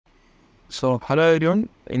So hello everyone,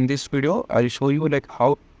 in this video I'll show you like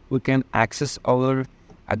how we can access our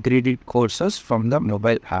accredited courses from the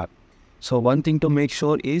mobile app. So one thing to make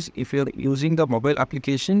sure is if you're using the mobile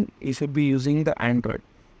application, you should be using the Android.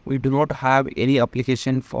 We do not have any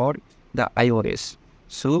application for the iOS.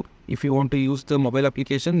 So if you want to use the mobile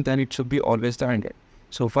application, then it should be always the Android.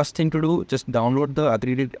 So first thing to do, just download the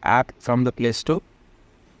accredited app from the Play Store.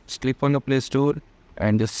 Just click on the Play Store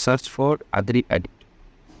and just search for AgriEdit.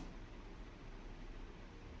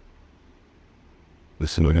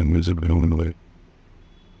 Listen to him, music going away.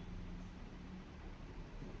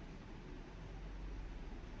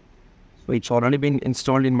 So it's already been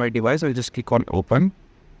installed in my device. I'll just click on open.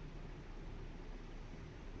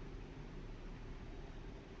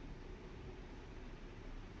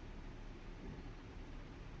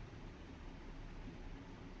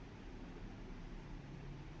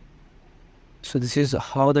 So this is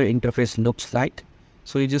how the interface looks like.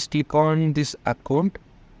 So you just click on this account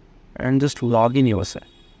and just log in yourself.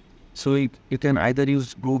 So you can either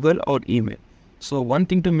use Google or email. So one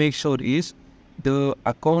thing to make sure is the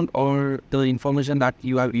account or the information that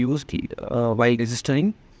you have used while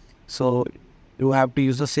registering. So you have to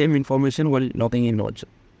use the same information while logging in also.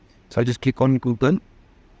 So I'll just click on Google.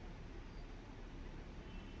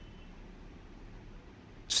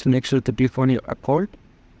 Just make sure to click on your account.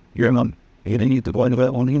 You're not. You don't need to go anywhere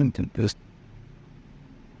on LinkedIn. Just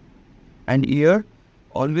And here,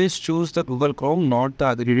 always choose the Google Chrome, not the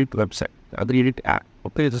accredited website, accredited app.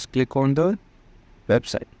 Okay, just click on the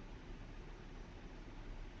website.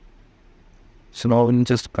 So now we'll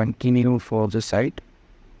just continue for the site.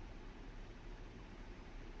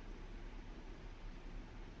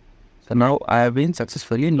 So now I have been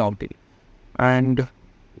successfully logged in. And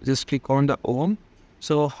just click on the home.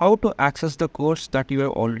 So how to access the course that you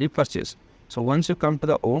have already purchased? So once you come to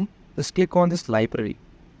the home, just click on this library.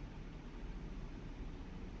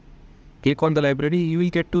 Click on the library, you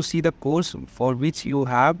will get to see the course for which you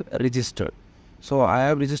have registered. So I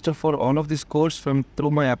have registered for all of this course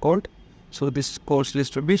through my account. So this course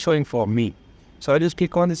list will be showing for me. So I just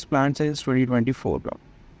click on this Plant Science 2024 block.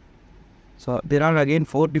 So there are again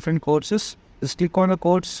 4 different courses. Just click on the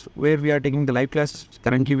course where we are taking the live classes.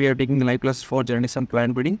 Currently we are taking the live classes for genetics and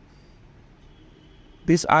plant breeding.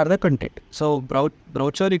 These are the content. So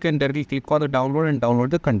browser, you can directly click on the download and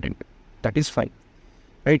download the content. That is fine.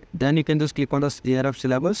 Right, then you can just click on the JRF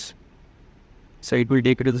syllabus. So it will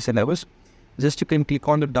take you to the syllabus. Just you can click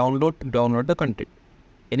on the download to download the content.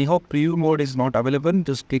 Anyhow, preview mode is not available.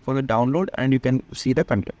 Just click on the download and you can see the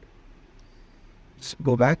content. Just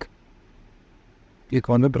go back. Click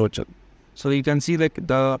on the brochure. So you can see like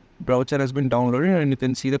the brochure has been downloaded and you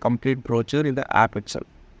can see the complete brochure in the app itself.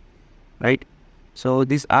 Right. So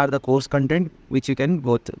these are the course content which you can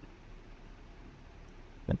go through.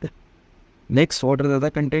 Okay. Next, what are the other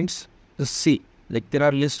contents? Just see, like there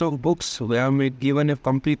are list of books. We have given a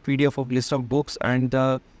complete PDF of list of books and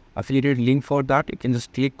the affiliated link for that. You can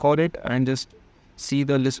just click on it and just see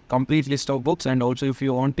the complete list of books. And also if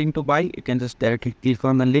you're wanting to buy, you can just directly click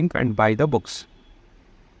on the link and buy the books.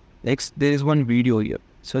 Next, there is one video here.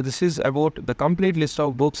 So this is about the complete list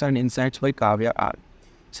of books and insights by Kavya R.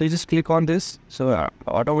 So you just click on this. So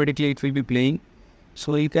automatically it will be playing.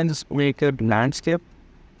 So you can just make a landscape.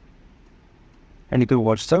 And you can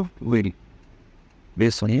watch the video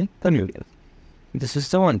based on the videos. This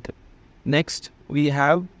is the one thing. Next, we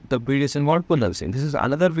have the videos involved pulsing. This is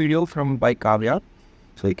another video by Kavya.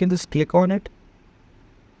 So you can just click on it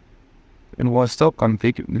and watch the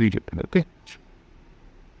complete video. Okay.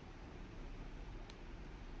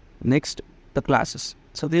 Next, the classes.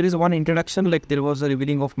 So there is one introduction, like there was a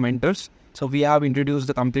revealing of mentors. So we have introduced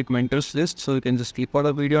the complete mentors list. So you can just click on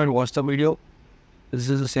the video and watch the video. This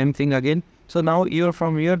is the same thing again. So now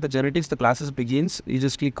from here, the genetics, the classes begins. You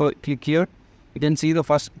just click here. You can see the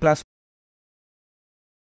first class.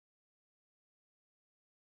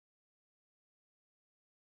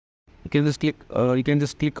 You can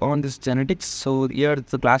just click on this genetics. So here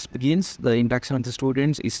the class begins. The interaction with the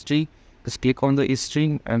students, history. Just click on the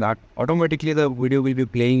history and that automatically the video will be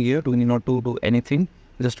playing here. You need not to do anything.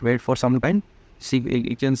 Just wait for some time. See,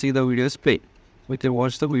 you can see the video is played. We can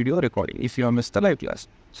watch the video recording if you have missed the live class.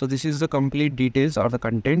 So this is the complete details of the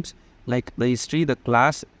contents, like the history, the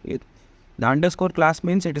class. The underscore class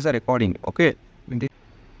means it is a recording. Okay.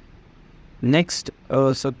 Next,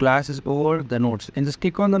 so class is over the notes. And just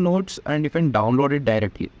click on the notes and you can download it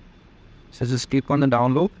directly. So just click on the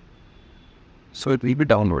download. So it will be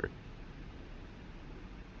downloaded.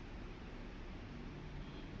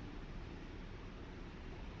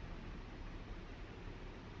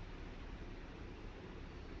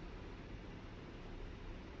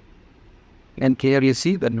 And here you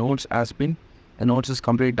see the notes is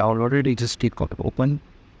completely downloaded. You just click on open,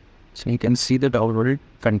 so you can see the downloaded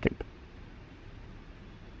content.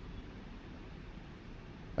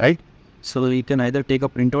 Right? So you can either take a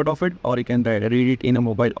printout of it or you can read it in a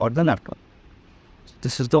mobile or the laptop.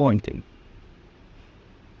 This is the one thing.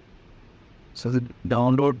 So the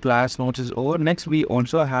download class notes is over. Next, we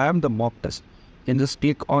also have the mock test. You can just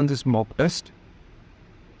click on this mock test,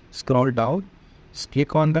 scroll down,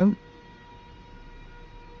 click on them.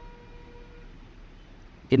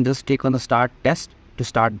 You can just click on the start test to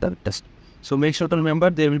start the test. So make sure to remember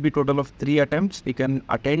there will be total of 3 attempts. You can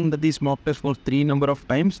attend these mock tests for 3 number of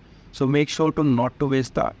times. So make sure to not to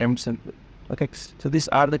waste the attempts. Okay. So these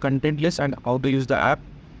are the content list and how to use the app.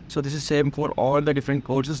 So this is same for all the different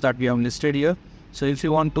courses that we have listed here. So if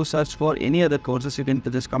you want to search for any other courses, you can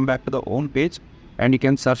just come back to the own page and you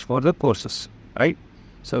can search for the courses, right?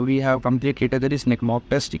 So we have complete categories like mock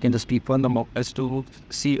test. You can just click on the mock test to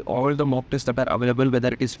see all the mock tests that are available, whether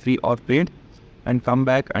it is free or paid, and come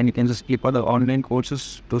back and you can just click on the online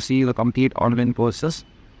courses to see the complete online courses.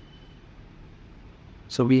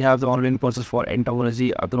 So we have the online courses for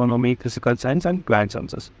entomology, agronomy, physical science, and plant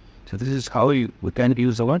sciences. So this is how we can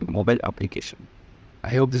use our mobile application. I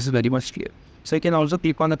hope this is very much clear. So you can also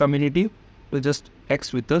click on the community to just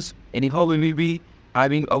text with us. Anyhow, we will be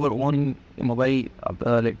having our own mobile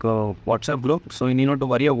WhatsApp group, so you need not to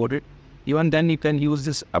worry about it. Even then, you can use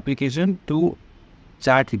this application to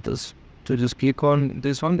chat with us. So just click on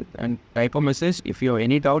this one and type a message. If you have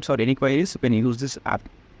any doubts or any queries, you can use this app.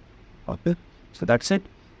 Okay. So that's it.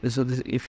 If